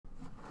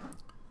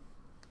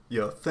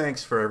Yo,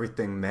 thanks for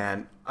everything,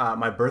 man.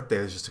 My birthday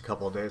was just a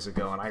couple of days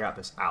ago, and I got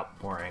this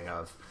outpouring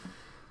of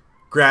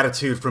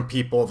gratitude from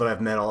people that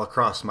I've met all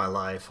across my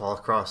life, all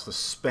across the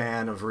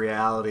span of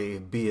reality,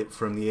 be it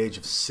from the age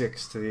of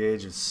 6 to the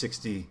age of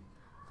 60.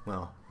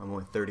 Well, I'm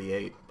only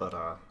 38, but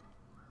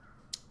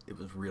it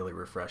was really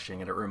refreshing,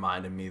 and it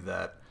reminded me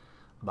that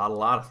about a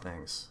lot of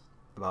things,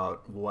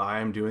 about why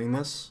I'm doing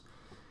this,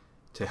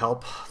 to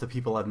help the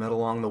people I've met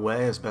along the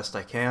way as best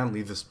I can,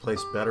 leave this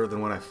place better than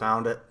when I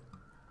found it.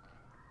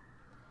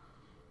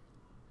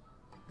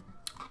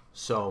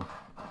 So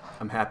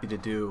I'm happy to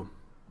do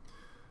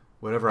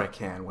whatever I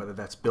can, whether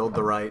that's build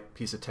the right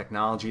piece of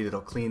technology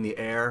that'll clean the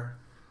air,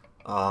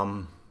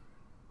 cool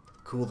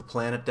the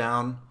planet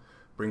down,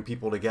 bring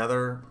people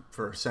together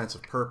for a sense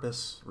of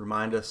purpose,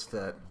 remind us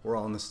that we're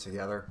all in this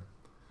together,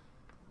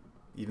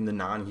 even the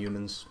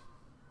non-humans.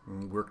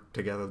 Work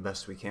together the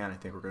best we can. I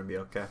think we're going to be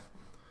okay.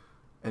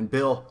 And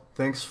Bill,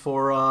 thanks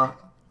for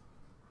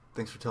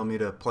telling me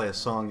to play a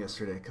song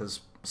yesterday, because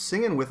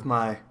singing with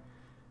my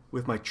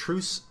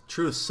truest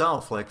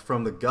self, like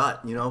from the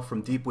gut,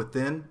 from deep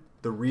within,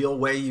 the real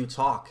way you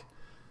talk.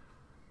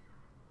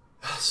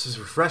 This is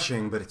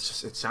refreshing, but it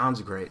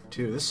sounds great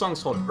too. This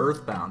song's called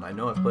Earthbound. I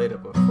know I've played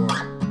it before.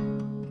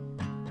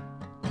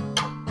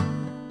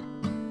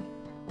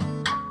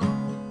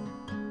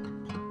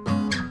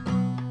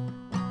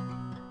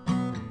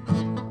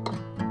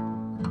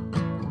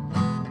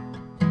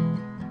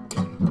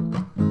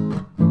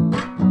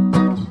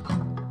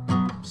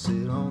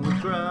 Sit on the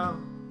ground,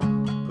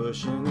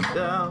 pushing it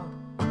down.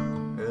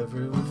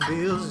 Everyone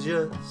feels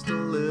just a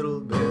little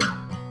bit.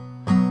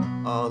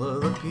 All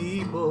of the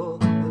people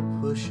are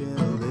pushing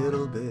a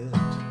little bit.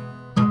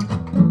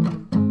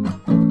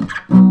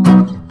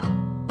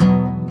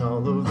 And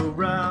all of the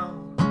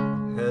round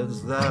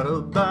heads that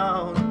are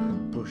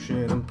bound,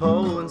 pushing and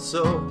pulling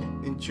so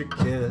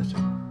intricate.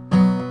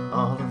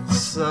 All of a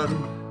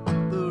sudden,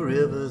 the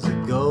rivers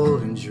of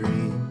golden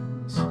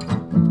dreams.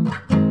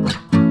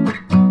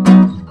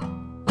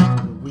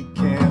 We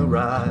can't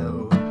ride,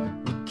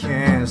 we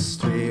can't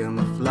stream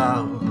the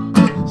flower,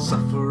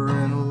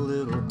 suffering a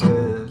little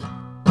bit.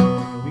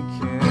 We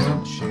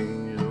can't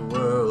change the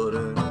world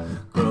and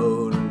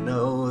grow to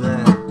know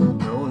that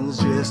no one's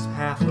just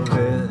half of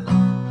it.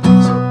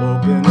 So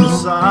open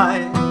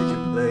inside,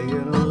 you're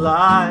playing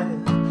alive,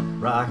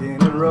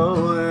 rocking and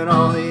rolling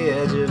on the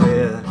edge of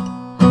it.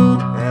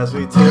 As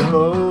we tip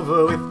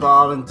over, we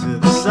fall into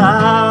the side.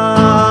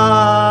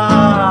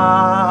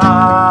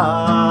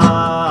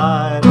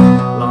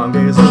 Long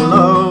days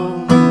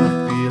alone,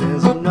 the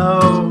feelings of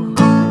no.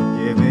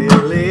 Give me a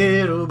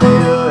little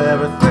bit of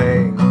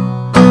everything.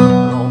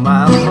 All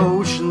my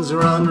emotions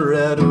run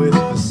red with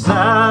the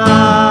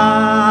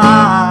sound.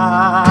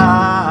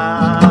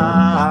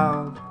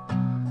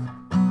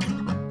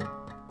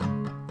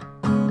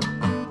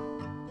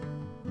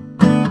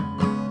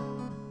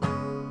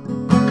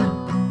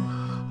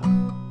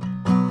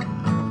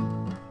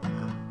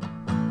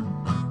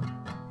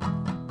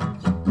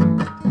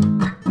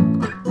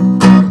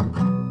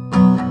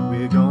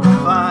 We're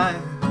gonna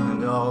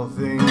find all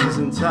things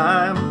in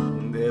time,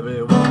 and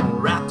everyone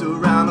wrapped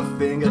around a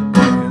finger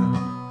end.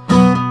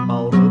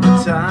 All of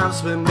the times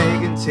spent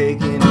making,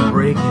 taking, and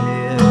breaking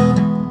it.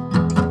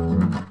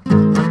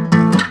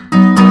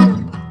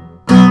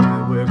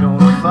 We're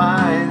gonna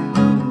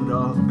find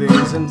all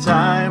things in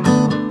time,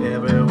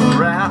 everyone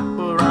wrapped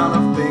around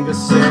a finger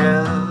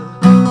said,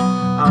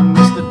 I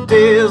miss the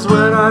days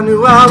when I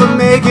knew I was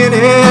making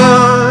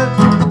it.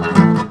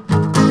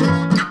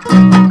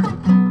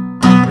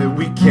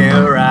 We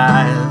can't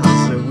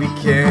rise, we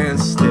can't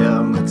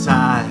stem the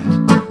tide,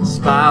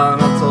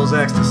 spiraling up towards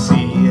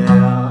ecstasy,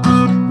 yeah.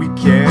 We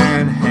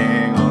can't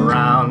hang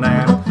around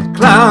and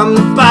climb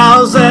the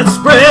boughs that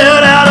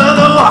spread out of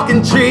the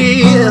walking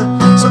tree.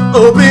 So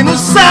open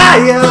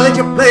inside,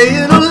 you're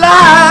playing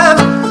alive,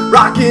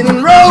 rocking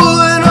and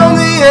rolling on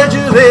the edge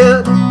of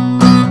it.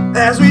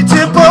 As we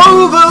tip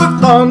over, we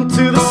fall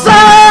to the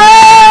side.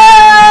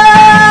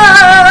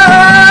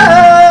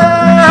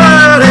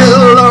 As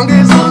long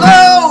as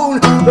alone,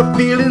 the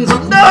feelings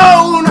are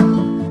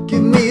known.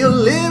 Give me a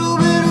little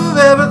bit of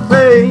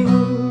everything.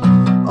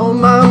 All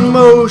my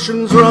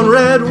emotions run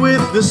red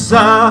with the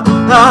sound.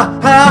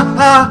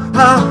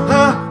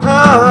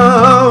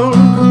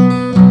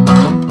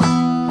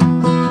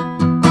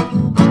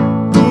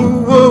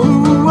 Ooh, whoa,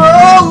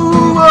 whoa,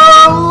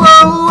 whoa,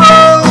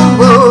 whoa,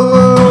 whoa.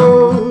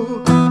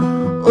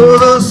 Oh,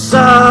 the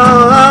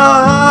sound.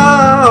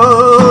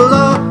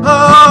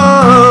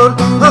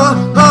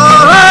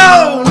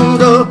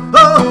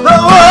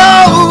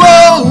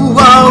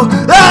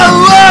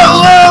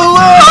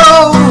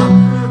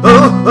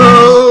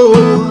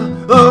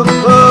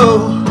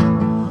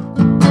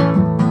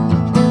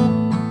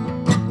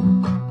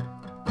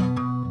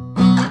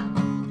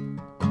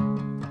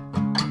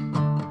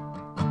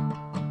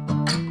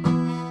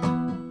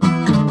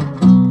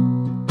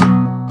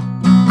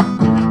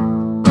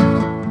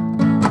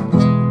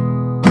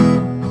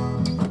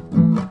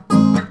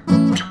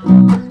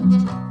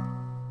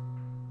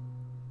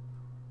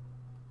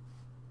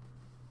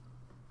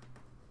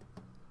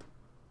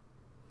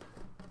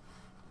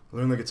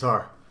 Learn the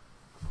guitar.